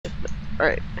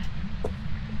Alright.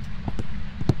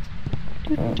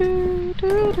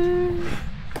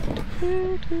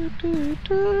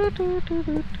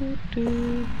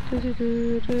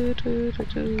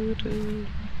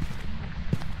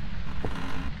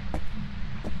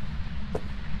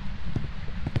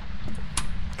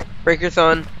 Breaker's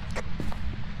on.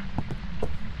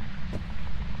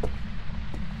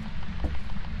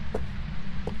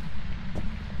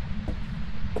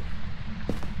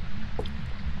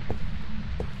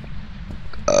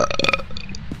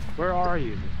 Where are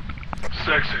you?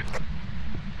 Sexy.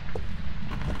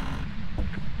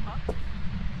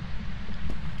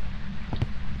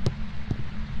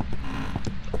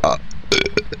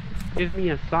 Give me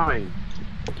a sign.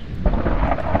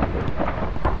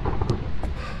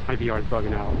 My VR's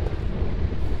bugging out.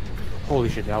 Holy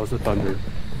shit, that was the thunder.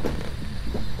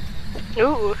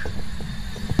 Ooh.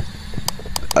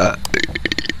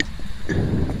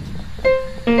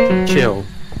 Chill.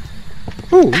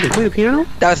 Ooh, you can play the piano?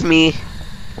 That was me.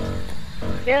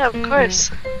 Yeah, of course.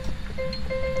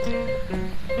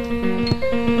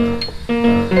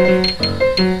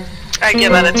 I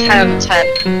give that a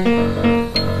 10/10.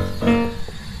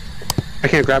 I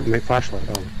can't grab my flashlight.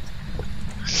 Oh.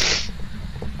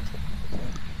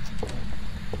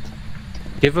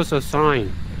 Give us a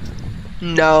sign.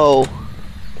 No.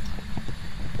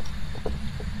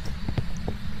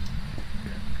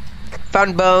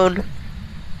 Found bone.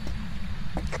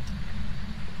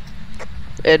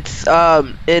 It's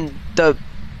in the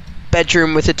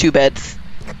bedroom with the 2 beds.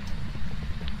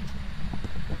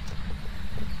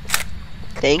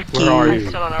 Thank you. Where are I you?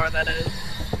 still don't know where that is.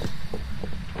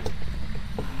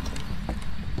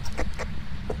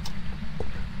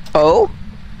 Oh?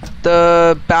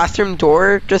 The bathroom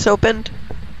door just opened?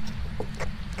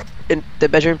 In the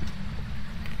bedroom?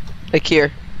 Like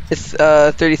here. It's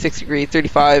 36 degree,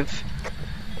 35.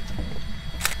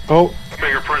 Oh.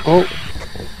 Fingerprints. Oh.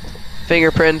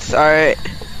 Fingerprints, alright.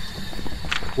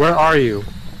 Where are you?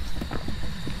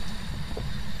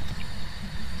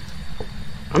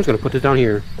 I'm just gonna put this down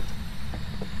here.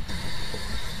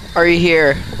 Are you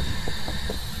here?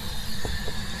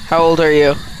 How old are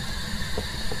you?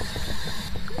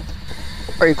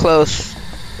 Are you close?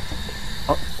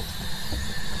 Oh.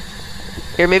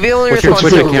 Here, maybe only What's your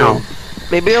response Twitter to account?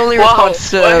 maybe only Whoa, response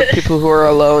to what? people who are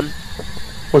alone.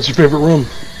 What's your favorite room?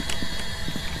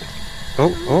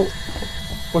 Oh, oh.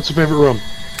 What's your favorite room?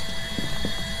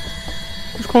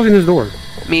 Who's closing this door?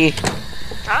 Me.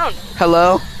 I don't know.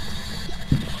 Hello?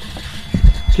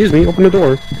 Excuse me, open the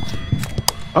door.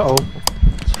 Uh-oh.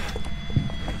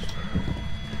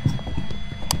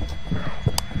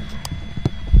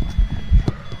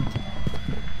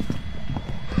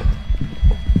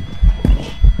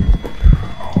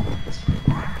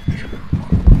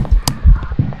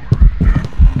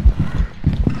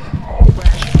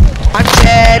 I'm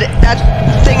dead! That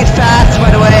thing is fast,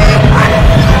 by the way!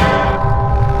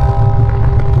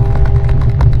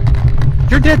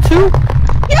 You're dead too?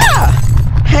 Yeah!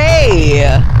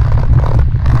 Hey!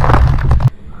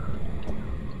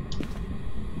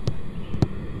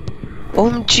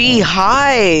 OMG,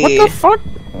 hi! What the fuck?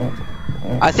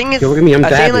 I think it's Yo, look at me, I'm I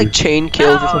think dabbing. like chain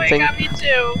kills or Oh, it something. got me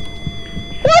too.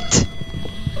 What?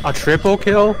 A triple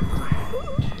kill?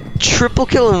 Triple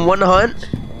kill in 1 hunt?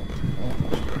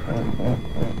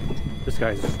 This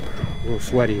guy's a little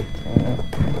sweaty.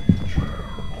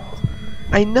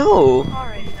 I know.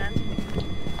 Alrighty then.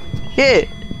 Hit.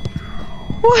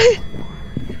 What?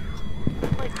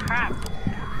 Holy crap.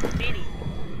 Speedy.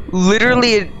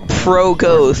 Literally a pro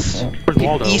ghost. Where's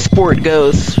Waldo? Esport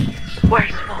ghost.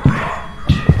 Where's Waldo?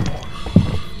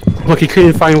 Look, he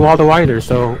couldn't find Waldo either,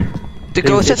 so... The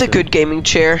Didn't ghost get has a to. good gaming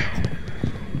chair.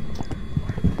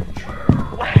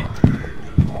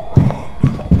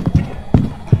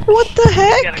 What the You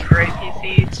heck? got a great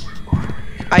PC.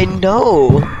 I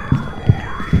know.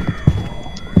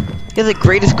 He has the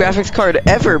greatest graphics card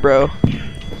ever, bro.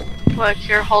 Look,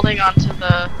 you're holding onto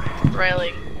the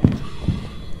railing.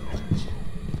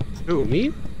 Who,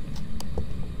 me?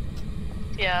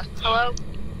 Yeah. Hello?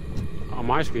 On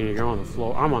my screen, you're on the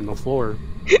floor. I'm on the floor.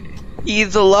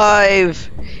 He's alive.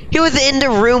 He was in the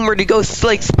room where the ghost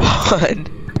like spawned.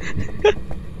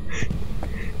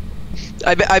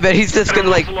 I bet he's just gonna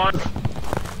like.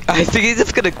 I think he's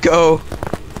just gonna go.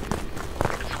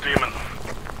 It's a demon.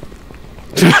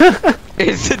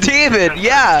 It's a demon.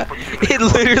 Yeah, it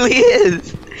literally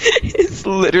is. It's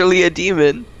literally a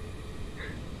demon.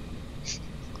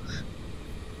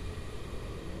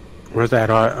 Where's that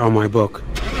on my book?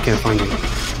 I can't find it.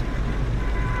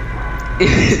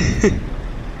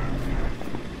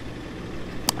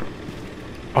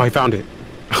 Oh, I found it.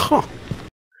 Huh.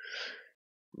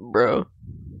 Bro.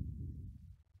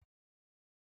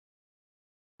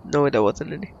 No, that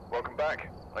wasn't any. Welcome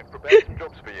back. I've prepared some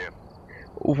jobs for you.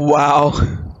 Wow.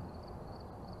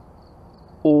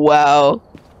 Wow.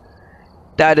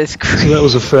 That is So crazy. that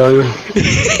was a failure.